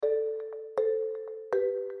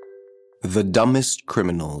The Dumbest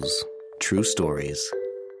Criminals. True Stories.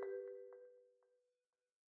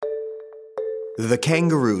 The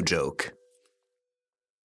Kangaroo Joke.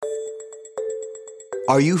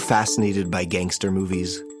 Are you fascinated by gangster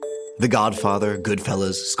movies? The Godfather,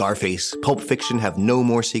 Goodfellas, Scarface, Pulp Fiction have no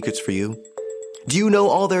more secrets for you? Do you know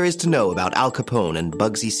all there is to know about Al Capone and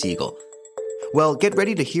Bugsy Siegel? Well, get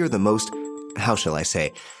ready to hear the most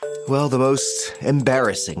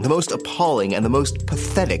embarrassing, the most appalling, and the most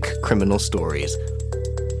pathetic criminal stories.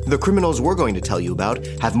 The criminals we're going to tell you about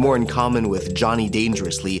have more in common with Johnny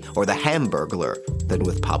Dangerously or the Hamburglar than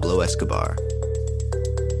with Pablo Escobar.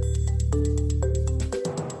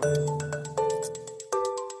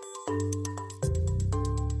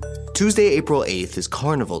 Tuesday, April 8th is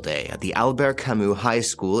Carnival Day at the Albert Camus High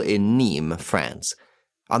School in Nîmes, France.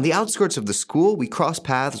 On the outskirts of the school, we cross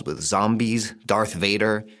paths with zombies, Darth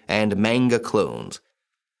Vader, and manga clones.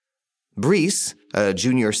 Brice, a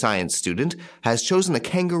junior science student, has chosen a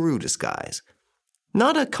kangaroo disguise.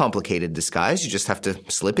 Not a complicated disguise, you just have to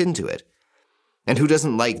slip into it. And who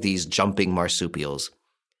doesn't like these jumping marsupials?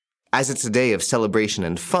 As it's a day of celebration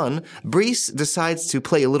and fun, Brice decides to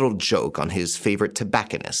play a little joke on his favorite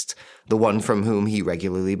tobacconist, the one from whom he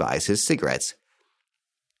regularly buys his cigarettes.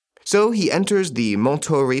 So he enters the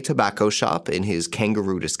Monterey tobacco shop in his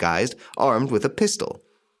kangaroo disguise, armed with a pistol.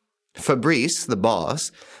 Fabrice, the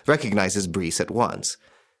boss, recognizes Brice at once.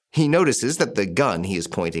 He notices that the gun he is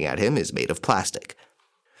pointing at him is made of plastic.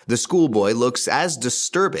 The schoolboy looks as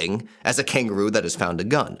disturbing as a kangaroo that has found a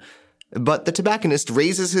gun. But the tobacconist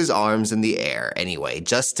raises his arms in the air anyway,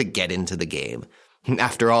 just to get into the game.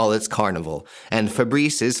 After all, it's carnival, and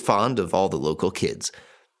Fabrice is fond of all the local kids.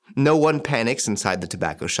 No one panics inside the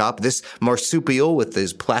tobacco shop. This marsupial with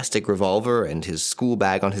his plastic revolver and his school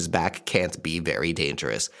bag on his back can't be very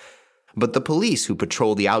dangerous. But the police who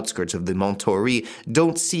patrol the outskirts of the Monterey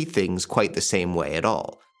don't see things quite the same way at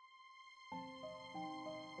all.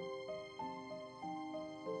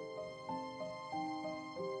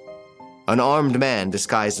 An armed man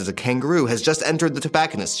disguised as a kangaroo has just entered the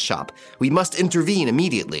tobacconist's shop. We must intervene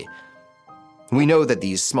immediately. We know that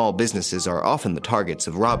these small businesses are often the targets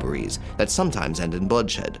of robberies that sometimes end in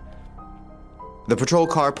bloodshed. The patrol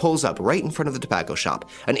car pulls up right in front of the tobacco shop.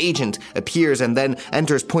 An agent appears and then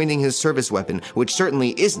enters pointing his service weapon, which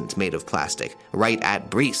certainly isn't made of plastic, right at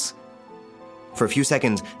Brice. For a few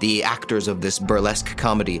seconds, the actors of this burlesque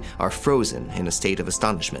comedy are frozen in a state of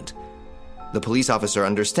astonishment. The police officer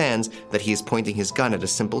understands that he is pointing his gun at a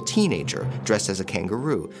simple teenager dressed as a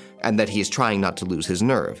kangaroo, and that he is trying not to lose his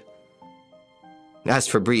nerve. As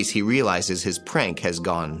for Brice, he realizes his prank has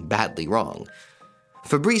gone badly wrong.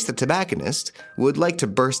 Fabrice, the tobacconist, would like to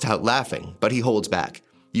burst out laughing, but he holds back.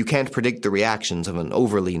 You can't predict the reactions of an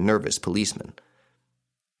overly nervous policeman.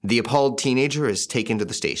 The appalled teenager is taken to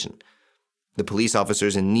the station. The police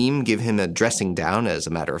officers in Nîmes give him a dressing down as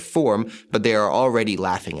a matter of form, but they are already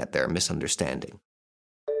laughing at their misunderstanding.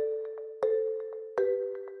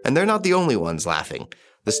 And they're not the only ones laughing.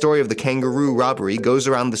 The story of the kangaroo robbery goes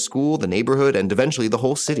around the school, the neighborhood, and eventually the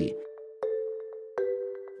whole city.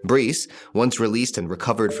 Brice, once released and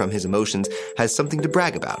recovered from his emotions, has something to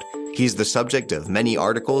brag about. He's the subject of many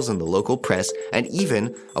articles in the local press and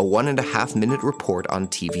even a 1.5-minute report on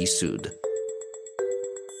TV Sud.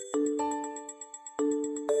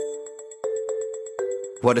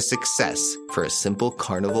 What a success for a simple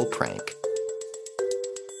carnival prank.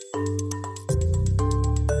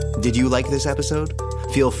 Did you like this episode?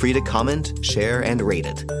 Feel free to comment, share, and rate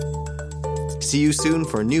it. See you soon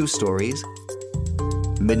for new stories.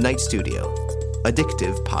 Midnight Studio,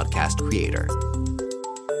 Addictive podcast creator.